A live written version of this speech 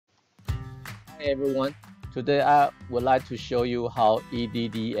Hi everyone, today I would like to show you how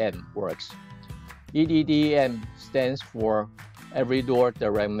EDDM works. EDDM stands for Every Door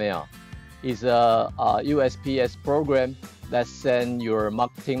Direct Mail. It's a USPS program that sends your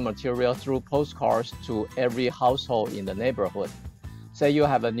marketing material through postcards to every household in the neighborhood. Say you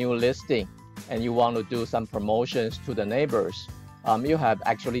have a new listing and you want to do some promotions to the neighbors. You have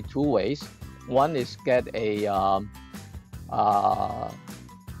actually two ways. One is get a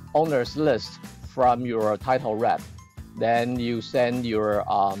owner's list from your title rep. Then you send your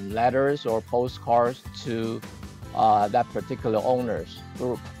letters or postcards to that particular owner's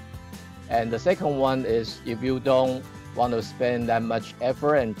group. And the second one is if you don't want to spend that much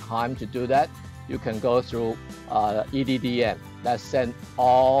effort and time to do that, you can go through EDDM that send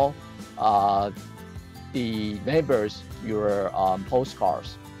all the neighbors your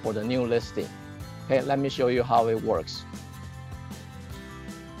postcards for the new listing. Okay, let me show you how it works.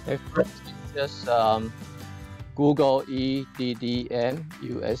 Okay, first, just Google EDDM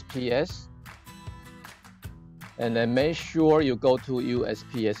USPS, and then make sure you go to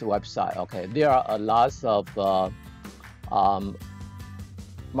USPS website. Okay, there are a lot of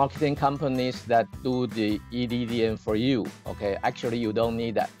marketing companies that do the EDDM for you. Okay, actually you don't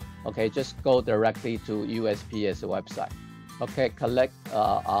need that. Okay, just go directly to USPS website. Okay, click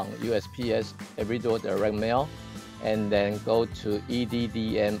on USPS Every Door Direct Mail, and then go to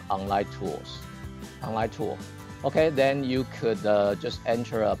EDDM online tool. Okay, then you could just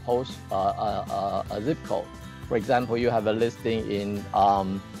enter a zip code. For example, you have a listing in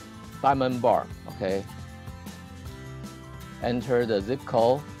Diamond Bar. Okay, enter the zip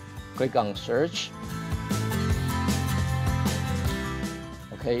code, click on search.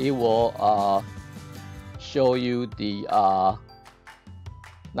 Okay, it will show you the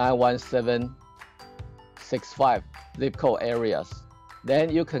 91765 zip code areas. Then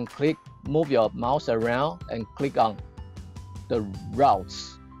you can move your mouse around and click on the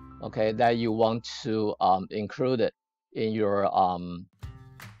routes, okay, that you want to include it in your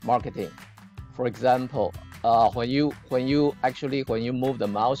marketing. For example, when you move the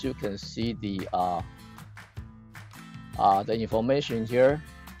mouse, you can see the information here.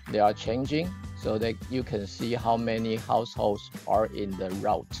 They are changing, so that you can see how many households are in the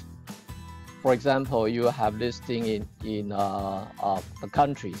route. For example, you have listing in the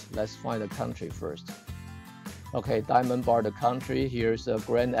countries. Let's find the country first. Okay, Diamond Bar, the country. Here's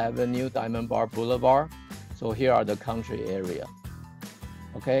Grand Avenue, Diamond Bar Boulevard. So here are the country area.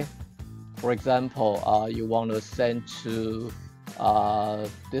 Okay, for example, you want to send to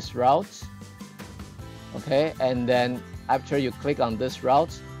this route. Okay, and then after you click on this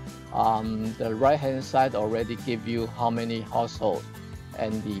route, the right hand side already give you how many households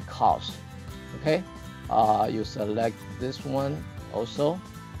and the cost. Okay, you select this one also.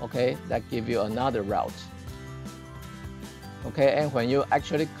 Okay, that give you another route. Okay, and when you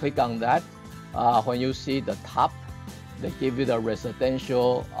actually click on that, when you see the top, they give you the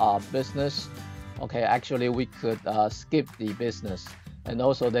residential business. Okay, actually we could skip the business, and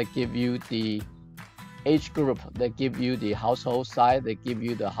also they give you the age group, they give you the household size, they give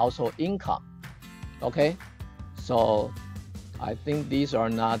you the household income. Okay, so I think these are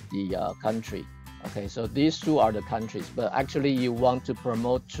not the country. Okay, so these two are the countries, but actually you want to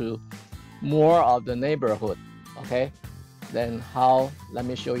promote to more of the neighborhood. Okay, then let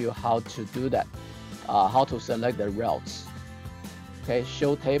me show you how to do that. How to select the routes. Okay,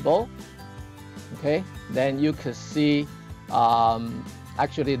 show table. Okay, then you could see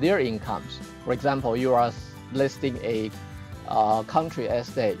actually their incomes. For example, you are listing a country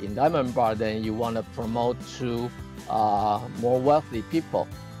estate in Diamond Bar, then you want to promote to more wealthy people.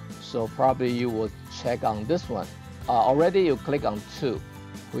 So probably you would check on this one. Already you click on two,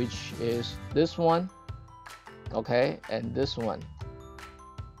 which is this one, okay, and this one,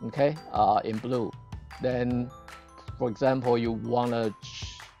 okay, in blue. Then, for example, you want to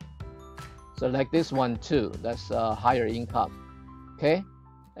select this one too. That's a higher income, okay.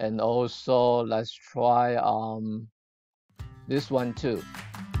 And also let's try this one too,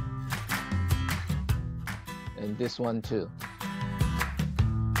 and this one too.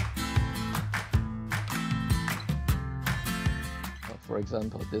 For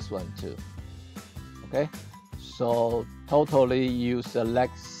example, this one too. Okay, so totally you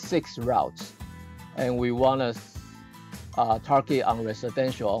select 6 routes, and we want to target on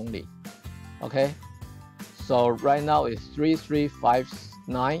residential only. Okay, so right now it's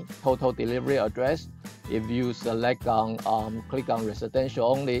 3359 total delivery address. If you select on click on residential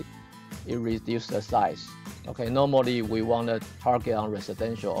only, it reduces the size. Okay, normally we want to target on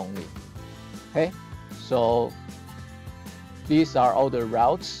residential only. Okay, so these are all the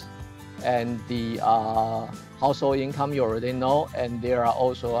routes, and the household income you already know, and there are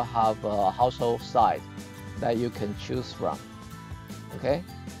also have a household size that you can choose from. Okay,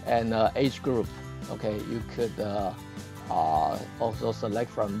 and age group. Okay, you could also select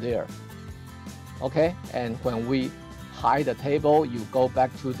from there. Okay, and when we hide the table, you go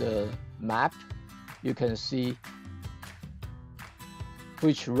back to the map, you can see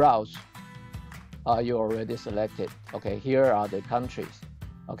which routes you already selected. Okay, here are the countries.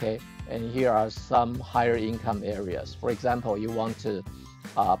 Okay, and here are some higher income areas. For example, you want to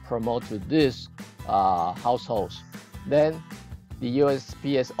promote to these households, then the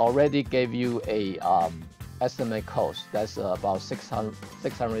USPS already gave you a estimate cost. That's about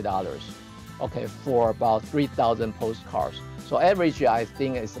 $600. Okay, for about 3,000 postcards. So average, I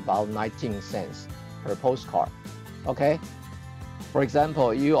think, is about 19 cents per postcard. Okay. For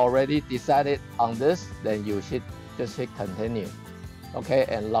example, you already decided on this, then you just hit continue. Okay,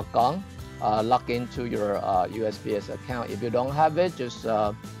 and log into your USPS account. If you don't have it, just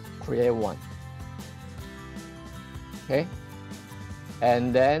create one. Okay,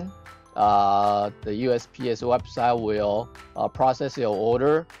 and then the USPS website will process your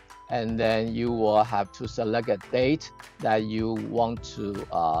order, and then you will have to select a date that you want to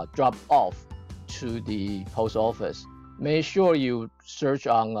drop off to the post office. Make sure you search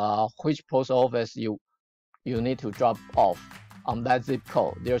on which post office you need to drop off on that zip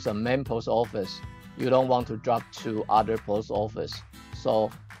code. There's a main post office. You don't want to drop to other post office.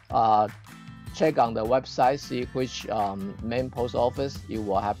 So check on the website, see which main post office you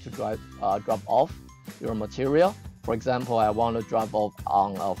will have to drop off your material. For example, I want to drop off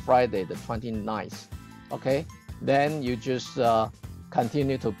on Friday the 29th. Okay, then you just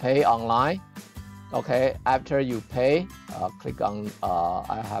continue to pay online. Okay, after you pay, click on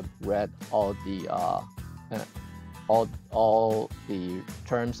I have read all the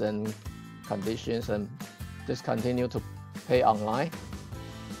terms and conditions, and just continue to pay online.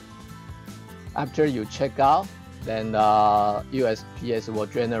 After you check out, then USPS will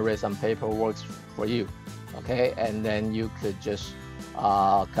generate some paperwork for you. Okay, and then you could just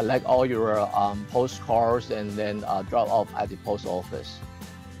collect all your postcards and then drop off at the post office.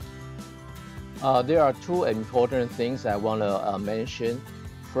 There are two important things I want to mention.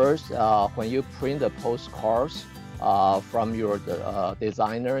 First, when you print the postcards from your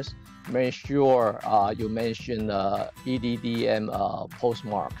designers, make sure you mention EDDM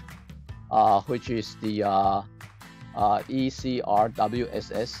postmark, which is the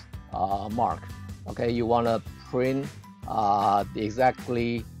ECRWSS mark. Okay, you want to print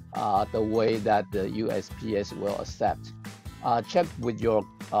exactly the way that the USPS will accept. Check with your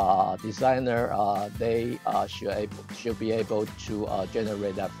designer. They should be able to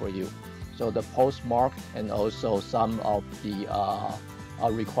generate that for you. So the postmark and also some of the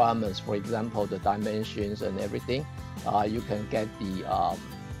requirements, for example, the dimensions and everything, you can get the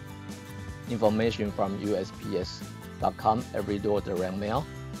information from USPS.com, every door direct mail.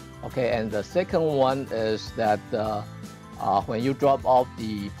 Okay, and the second one is that when you drop off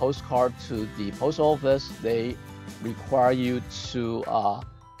the postcard to the post office, they require you to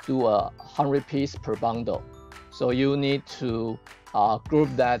do 100 pieces per bundle. So you need to group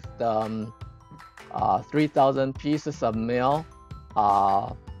that 3,000 pieces of mail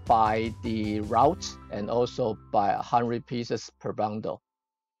by the route and also by 100 pieces per bundle.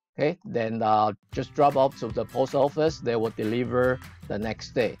 Okay, then just drop off to the post office. They will deliver the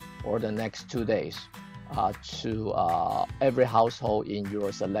next day or the next 2 days to every household in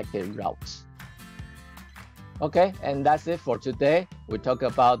your selected routes. Okay, and that's it for today. We talk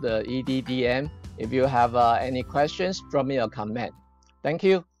about the EDDM. If you have any questions, drop me a comment. Thank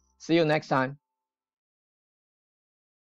you. See you next time.